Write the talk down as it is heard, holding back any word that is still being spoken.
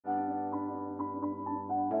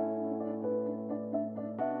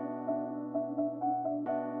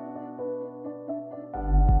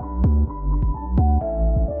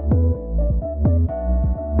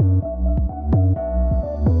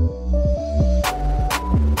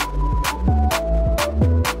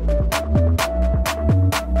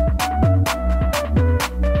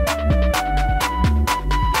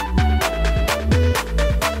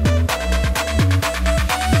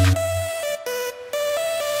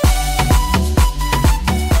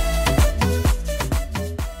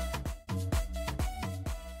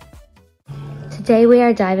Today we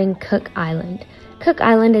are diving Cook Island. Cook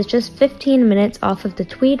Island is just 15 minutes off of the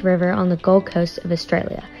Tweed River on the Gold Coast of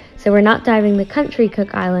Australia. So we're not diving the country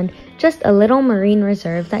Cook Island, just a little marine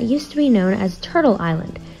reserve that used to be known as Turtle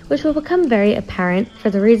Island, which will become very apparent for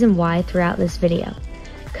the reason why throughout this video.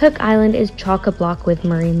 Cook Island is chock-a-block with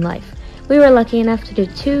marine life. We were lucky enough to do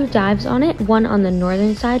 2 dives on it, one on the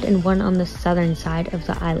northern side and one on the southern side of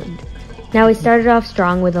the island. Now we started off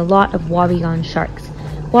strong with a lot of wobbegong sharks.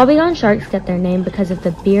 Wobbegong sharks get their name because of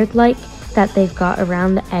the beard-like that they've got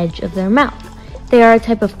around the edge of their mouth. They are a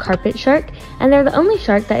type of carpet shark, and they're the only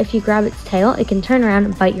shark that if you grab its tail, it can turn around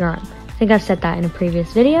and bite your arm. I think I've said that in a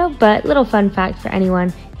previous video, but little fun fact for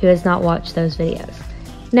anyone who has not watched those videos.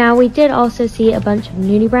 Now we did also see a bunch of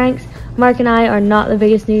nudibranchs. Mark and I are not the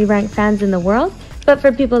biggest nudibranch fans in the world, but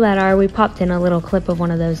for people that are, we popped in a little clip of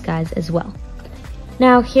one of those guys as well.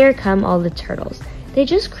 Now here come all the turtles. They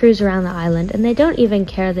just cruise around the island and they don't even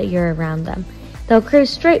care that you're around them. They'll cruise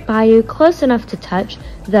straight by you, close enough to touch,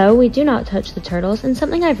 though we do not touch the turtles, and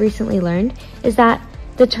something I've recently learned is that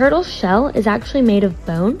the turtle shell is actually made of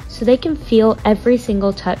bone, so they can feel every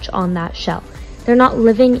single touch on that shell. They're not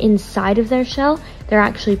living inside of their shell, they're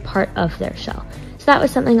actually part of their shell. So that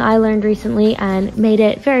was something I learned recently and made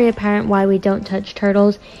it very apparent why we don't touch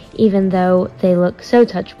turtles, even though they look so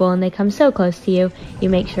touchable and they come so close to you, you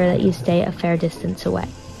make sure that you stay a fair distance away.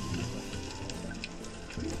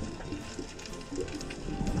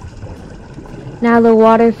 Now the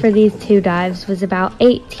water for these 2 dives was about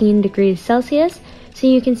 18 degrees Celsius, so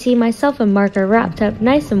you can see myself and Mark are wrapped up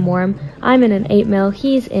nice and warm. I'm in an 8mm,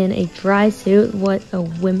 he's in a dry suit, what a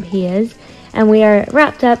wimp he is. And we are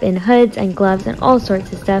wrapped up in hoods and gloves and all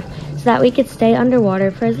sorts of stuff so that we could stay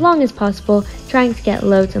underwater for as long as possible, trying to get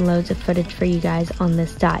loads and loads of footage for you guys on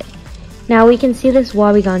this dive. Now we can see this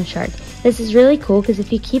wobbegong shark. This is really cool because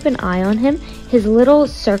if you keep an eye on him, his little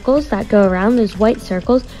circles that go around, those white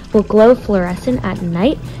circles, will glow fluorescent at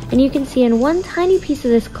night. And you can see in one tiny piece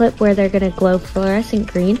of this clip where they're going to glow fluorescent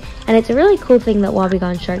green. And it's a really cool thing that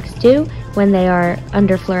wobbegong sharks do when they are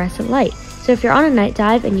under fluorescent light. So if you're on a night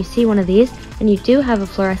dive and you see one of these and you do have a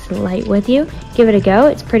fluorescent light with you, give it a go.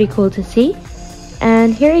 It's pretty cool to see.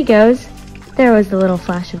 And here he goes. There was the little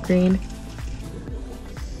flash of green.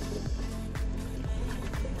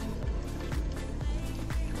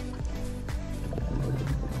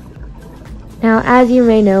 Now, as you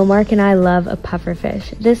may know, Mark and I love a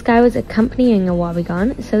pufferfish. This guy was accompanying a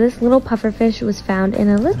wobbegong, so this little pufferfish was found in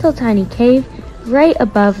a little tiny cave right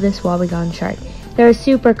above this wobbegong shark. They're a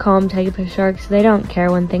super calm type of shark, so they don't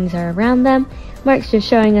care when things are around them. Mark's just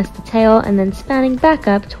showing us the tail and then spanning back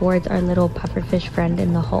up towards our little pufferfish friend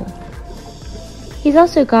in the hole. He's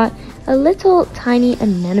also got a little tiny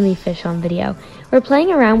anemone fish on video. We're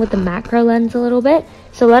playing around with the macro lens a little bit,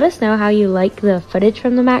 so let us know how you like the footage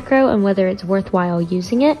from the macro and whether it's worthwhile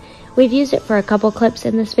using it. We've used it for a couple clips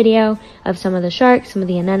in this video of some of the sharks, some of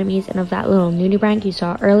the anemones, and of that little nudibranch you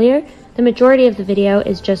saw earlier. The majority of the video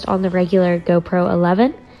is just on the regular GoPro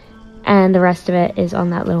 11, and the rest of it is on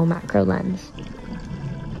that little macro lens.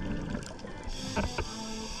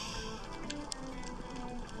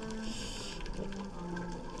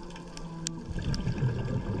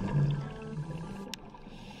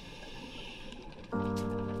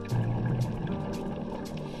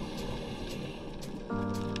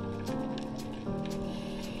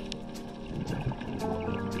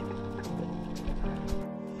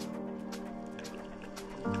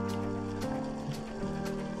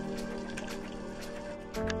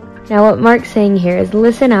 Now what Mark's saying here is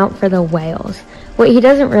listen out for the whales. What he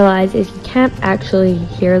doesn't realize is he can't actually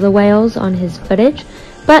hear the whales on his footage,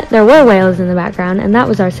 but there were whales in the background and that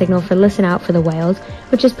was our signal for listen out for the whales,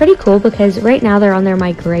 which is pretty cool because right now they're on their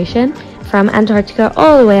migration from Antarctica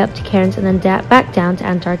all the way up to Cairns and then back down to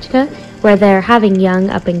Antarctica, where they're having young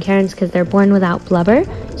up in Cairns because they're born without blubber,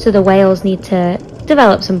 so the whales need to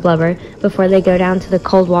develop some blubber before they go down to the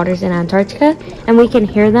cold waters in Antarctica, and we can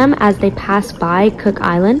hear them as they pass by Cook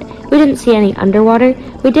Island. We didn't see any underwater.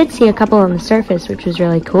 We did see a couple on the surface, which was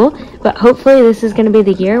really cool, but hopefully this is going to be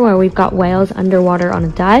the year where we've got whales underwater on a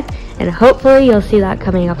dive, and hopefully you'll see that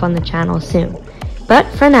coming up on the channel soon. But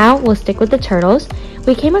for now, we'll stick with the turtles.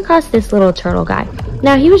 We came across this little turtle guy.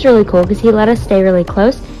 Now he was really cool because he let us stay really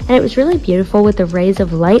close, and it was really beautiful with the rays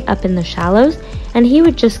of light up in the shallows, and he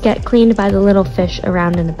would just get cleaned by the little fish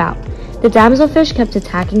around and about. The damselfish kept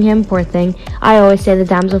attacking him, poor thing. I always say the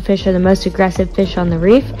damselfish are the most aggressive fish on the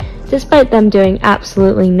reef. Despite them doing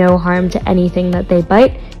absolutely no harm to anything that they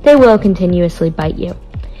bite, they will continuously bite you.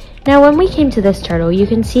 Now when we came to this turtle, you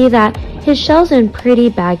can see that his shell's in pretty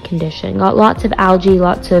bad condition, got lots of algae,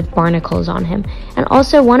 lots of barnacles on him, and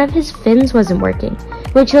also one of his fins wasn't working.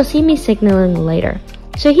 which you'll see me signaling later.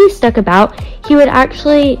 So he stuck about. He would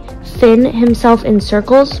actually fin himself in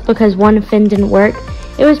circles because one fin didn't work.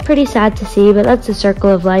 It was pretty sad to see, but that's the circle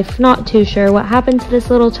of life. Not too sure what happened to this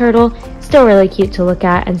little turtle. Still really cute to look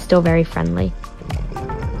at and still very friendly.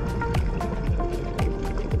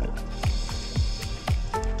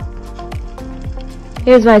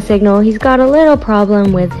 Here's my signal. He's got a little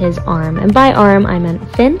problem with his arm, and by arm I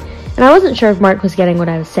meant fin, and I wasn't sure if Mark was getting what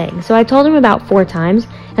I was saying, so I told him about 4 times,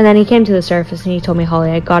 and then he came to the surface and he told me, "Holly,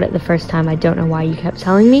 I got it the first time, I don't know why you kept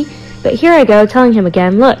telling me." But here I go telling him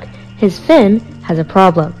again, look, his fin has a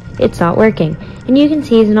problem. It's not working, and you can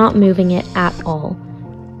see he's not moving it at all.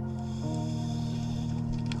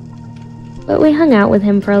 But we hung out with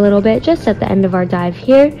him for a little bit just at the end of our dive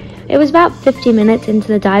here. It was about 50 minutes into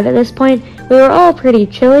the dive at this point. We were all pretty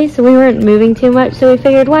chilly, so we weren't moving too much, so we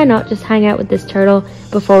figured why not just hang out with this turtle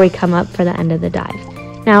before we come up for the end of the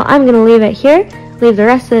dive. Now I'm going to leave it here, leave the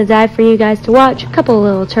rest of the dive for you guys to watch, a couple of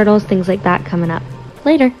little turtles, things like that coming up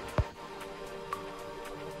later.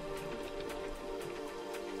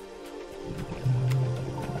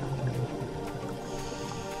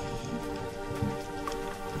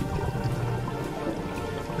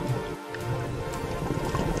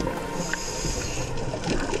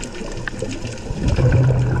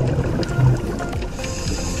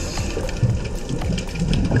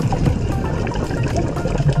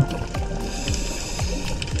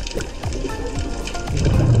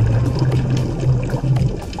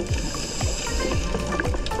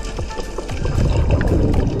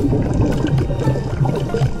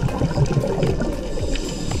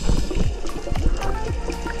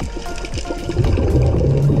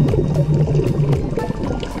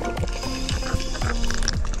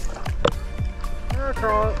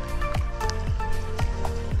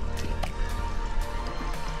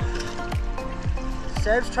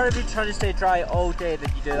 Seb's trying to stay dry all day, that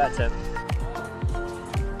you do that to him.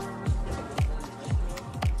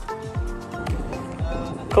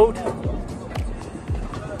 Cold.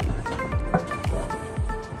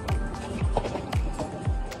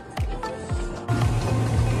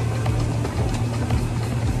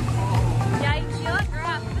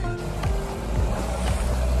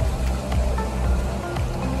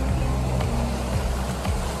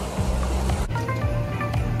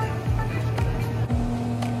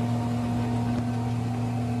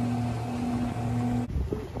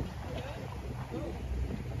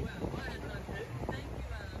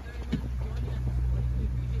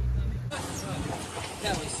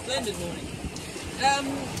 That was a splendid morning.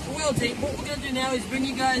 Well team, what we're going to do now is bring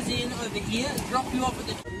you guys in over here, drop you off at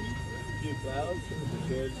the... Flowers,